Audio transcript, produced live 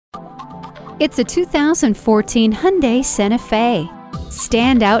It's a 2014 Hyundai Santa Fe.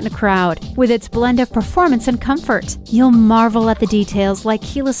 Stand out in a crowd with its blend of performance and comfort. You'll marvel at the details like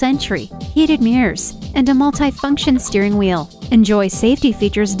keyless entry, heated mirrors, and a multi-function steering wheel. Enjoy safety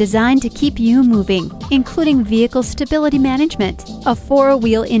features designed to keep you moving, including vehicle stability management, a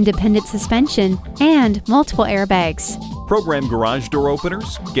 4-wheel independent suspension, and multiple airbags. Program garage door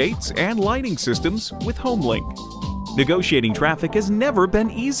openers, gates, and lighting systems with HomeLink. Negotiating traffic has never been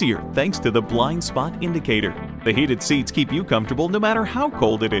easier thanks to the blind spot indicator. The heated seats keep you comfortable no matter how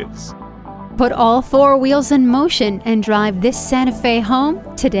cold it is. Put all 4 wheels in motion and drive this Santa Fe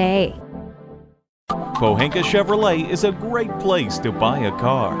home today. Pohanka Chevrolet is a great place to buy a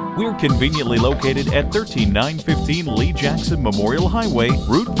car. We're conveniently located at 13915 Lee Jackson Memorial Highway,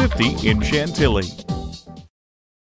 Route 50 in Chantilly.